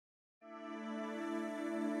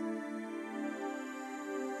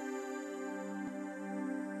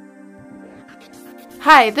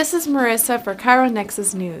Hi, this is Marissa for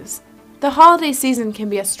ChiroNexus News. The holiday season can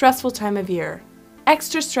be a stressful time of year.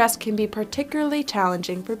 Extra stress can be particularly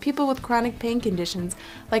challenging for people with chronic pain conditions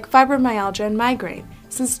like fibromyalgia and migraine,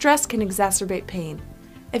 since stress can exacerbate pain.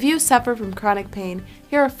 If you suffer from chronic pain,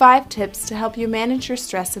 here are 5 tips to help you manage your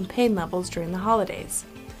stress and pain levels during the holidays.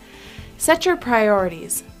 Set your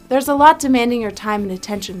priorities. There's a lot demanding your time and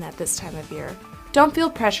attention at this time of year. Don't feel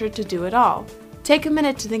pressured to do it all. Take a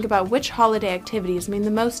minute to think about which holiday activities mean the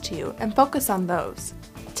most to you and focus on those.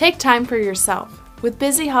 Take time for yourself. With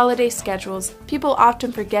busy holiday schedules, people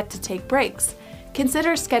often forget to take breaks.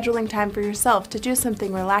 Consider scheduling time for yourself to do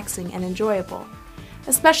something relaxing and enjoyable.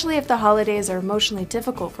 Especially if the holidays are emotionally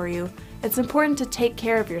difficult for you, it's important to take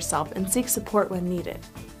care of yourself and seek support when needed.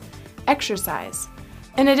 Exercise.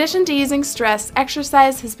 In addition to easing stress,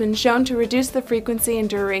 exercise has been shown to reduce the frequency and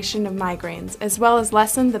duration of migraines, as well as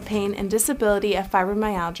lessen the pain and disability of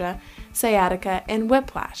fibromyalgia, sciatica, and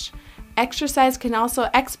whiplash. Exercise can also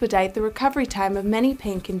expedite the recovery time of many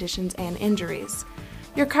pain conditions and injuries.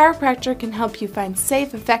 Your chiropractor can help you find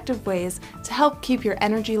safe, effective ways to help keep your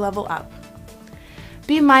energy level up.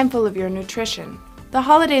 Be mindful of your nutrition. The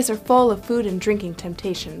holidays are full of food and drinking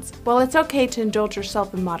temptations. While it's okay to indulge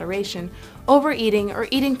yourself in moderation, overeating or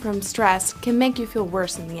eating from stress can make you feel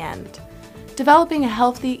worse in the end. Developing a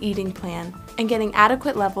healthy eating plan and getting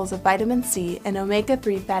adequate levels of vitamin C and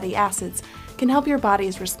omega-3 fatty acids can help your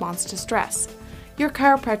body's response to stress. Your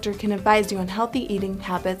chiropractor can advise you on healthy eating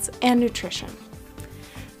habits and nutrition.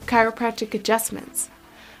 Chiropractic adjustments.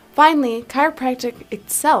 Finally, chiropractic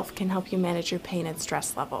itself can help you manage your pain and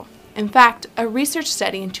stress level. In fact, a research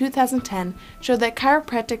study in 2010 showed that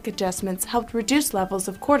chiropractic adjustments helped reduce levels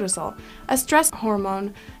of cortisol, a stress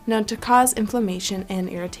hormone known to cause inflammation and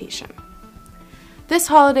irritation. This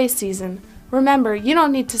holiday season, remember you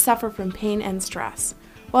don't need to suffer from pain and stress.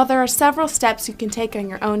 While there are several steps you can take on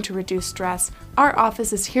your own to reduce stress, our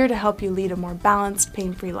office is here to help you lead a more balanced,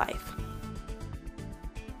 pain-free life.